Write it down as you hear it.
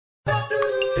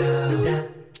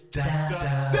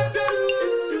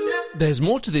There's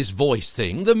more to this voice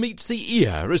thing than meets the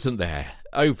ear, isn't there?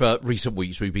 Over recent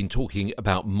weeks, we've been talking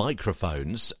about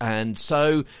microphones, and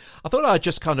so I thought I'd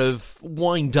just kind of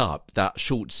wind up that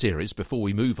short series before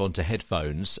we move on to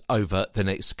headphones over the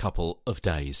next couple of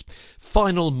days.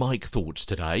 Final mic thoughts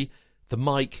today. The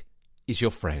mic is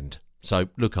your friend, so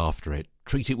look after it.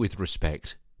 Treat it with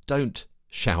respect. Don't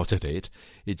shout at it.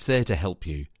 It's there to help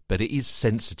you, but it is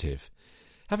sensitive.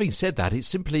 Having said that, it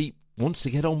simply wants to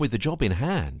get on with the job in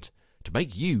hand, to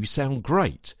make you sound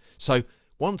great. So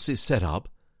once it's set up,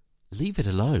 leave it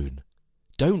alone.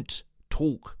 Don't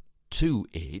talk to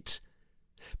it.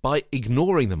 By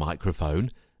ignoring the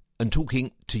microphone and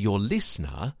talking to your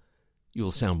listener,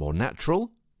 you'll sound more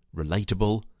natural,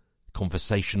 relatable,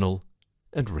 conversational,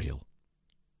 and real.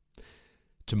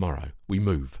 Tomorrow, we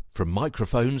move from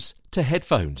microphones to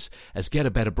headphones as Get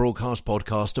a Better Broadcast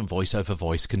podcast and Voice Over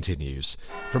Voice continues.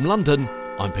 From London,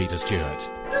 I'm Peter Stewart.